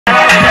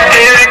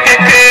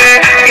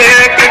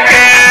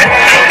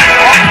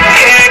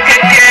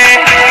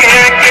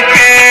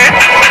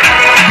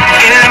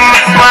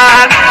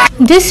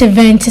This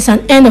event is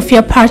an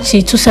end-of-year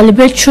party to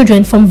celebrate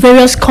children from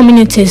various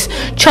communities,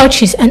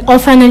 churches, and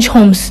orphanage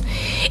homes.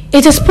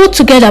 It is put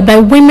together by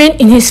Women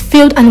in His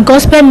Field and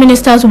Gospel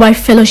Ministers'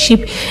 Wife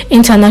Fellowship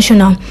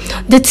International.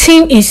 The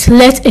theme is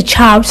Let a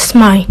Child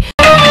Smile.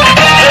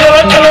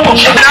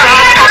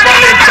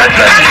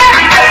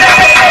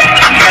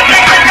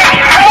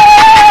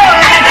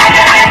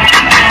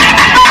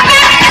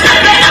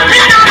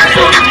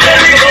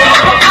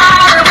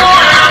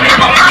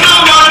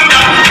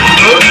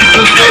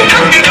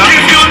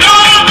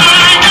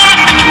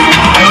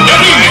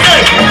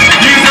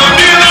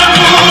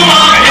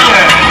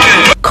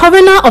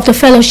 Coroner of the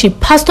fellowship,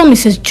 Pastor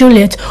Mrs.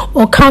 Juliet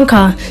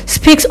Okanka,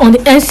 speaks on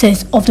the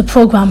essence of the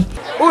program.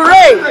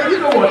 Hooray!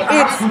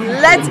 It's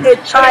Let a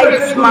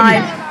Child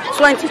Smile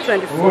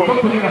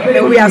 2024.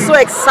 And we are so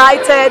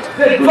excited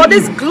for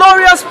this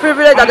glorious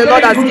privilege that the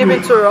Lord has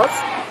given to us.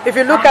 If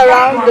you look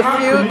around the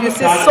field, you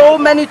see so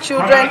many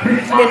children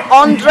in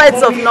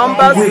hundreds of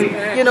numbers,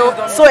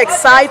 so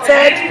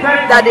excited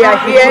that they are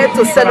here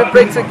to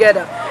celebrate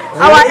together.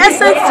 Our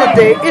essence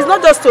today is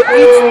not just to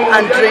eat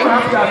and drink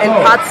and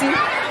party,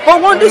 but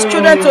we want these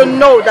children to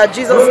know that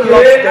Jesus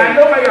loves them,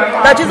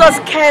 that Jesus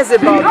cares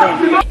about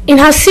them. In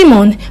her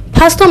sermon,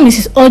 Pastor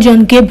Mrs.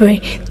 Odion Gabriel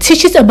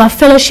teaches about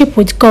fellowship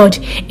with God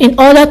in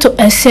order to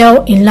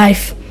excel in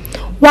life,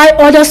 while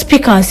other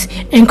speakers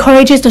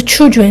encourages the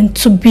children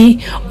to be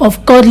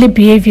of godly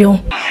behavior.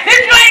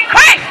 If you are in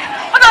Christ,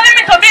 what does it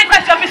mean to be in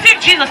Christ? You have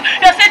received Jesus.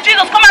 You have said,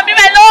 Jesus, come and be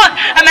my Lord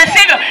and my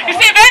Savior. You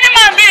see, if any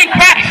man be in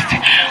Christ,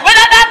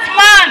 whether that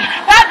man,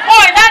 that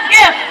boy, that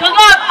girl does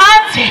not have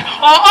auntie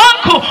or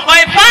uncle or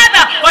a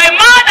father or a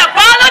mother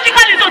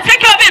biologically to take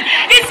care of him,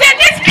 he said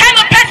this kind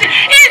of person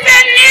is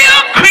a new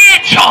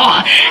creature.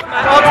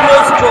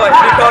 Utmost joy,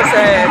 because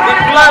the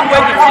plan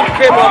when the team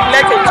came up,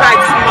 Let a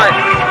Child Smile,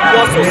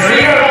 was to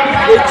see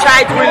a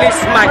child really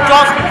smile,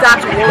 just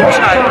that one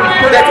child.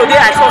 But today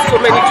I saw so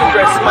many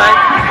children smile,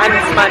 and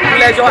it's my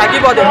pleasure. I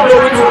give all the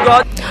glory to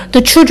God.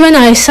 The children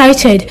are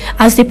excited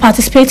as they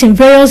participate in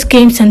various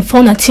games and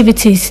fun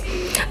activities.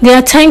 They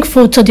are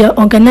thankful to their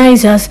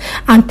organizers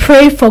and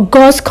pray for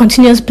God's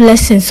continuous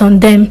blessings on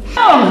them.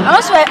 I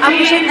also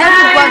appreciate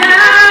everybody.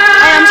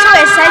 I am so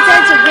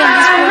excited to be in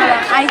this program.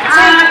 I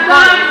thank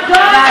God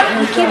that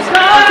He keeps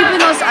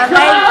keeping us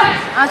alive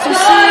and to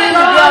see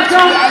the day of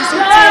today. I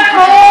say thank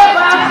you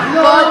to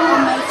God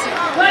Almighty.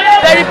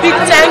 Very big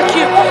thank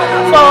you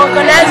for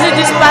organizing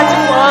this party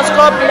for us.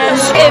 God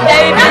bless you. A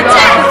very big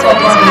thank you to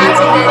this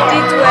party. They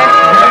did well.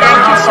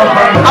 Thank you so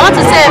much. I want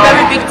to say a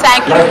very big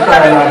thank you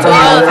to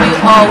all of you.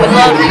 We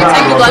love you.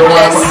 Thank you. God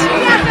bless.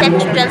 The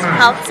children's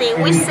party,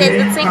 which says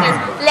the thing is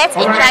Let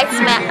a Child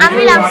Smile. I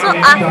mean, I'm so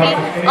happy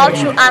all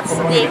throughout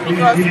today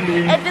because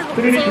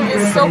everything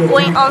is so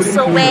going on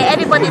so well.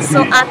 Everybody is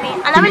so happy,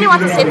 and I really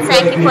want to say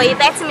thank you for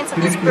inviting me to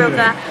this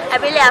program.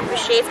 I really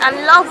appreciate,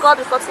 and Lord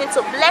God will continue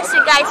to bless you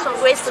guys from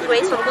grace to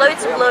grace, from glory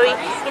to glory,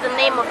 in the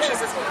name of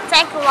Jesus.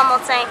 Thank you one more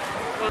time.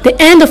 The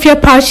end of your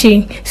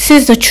party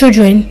sees the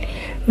children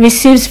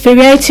receives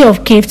variety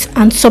of gifts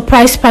and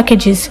surprise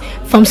packages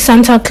from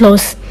Santa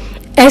Claus.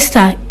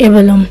 Esther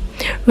Evelum,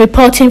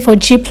 reporting for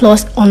G+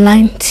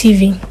 Online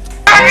TV.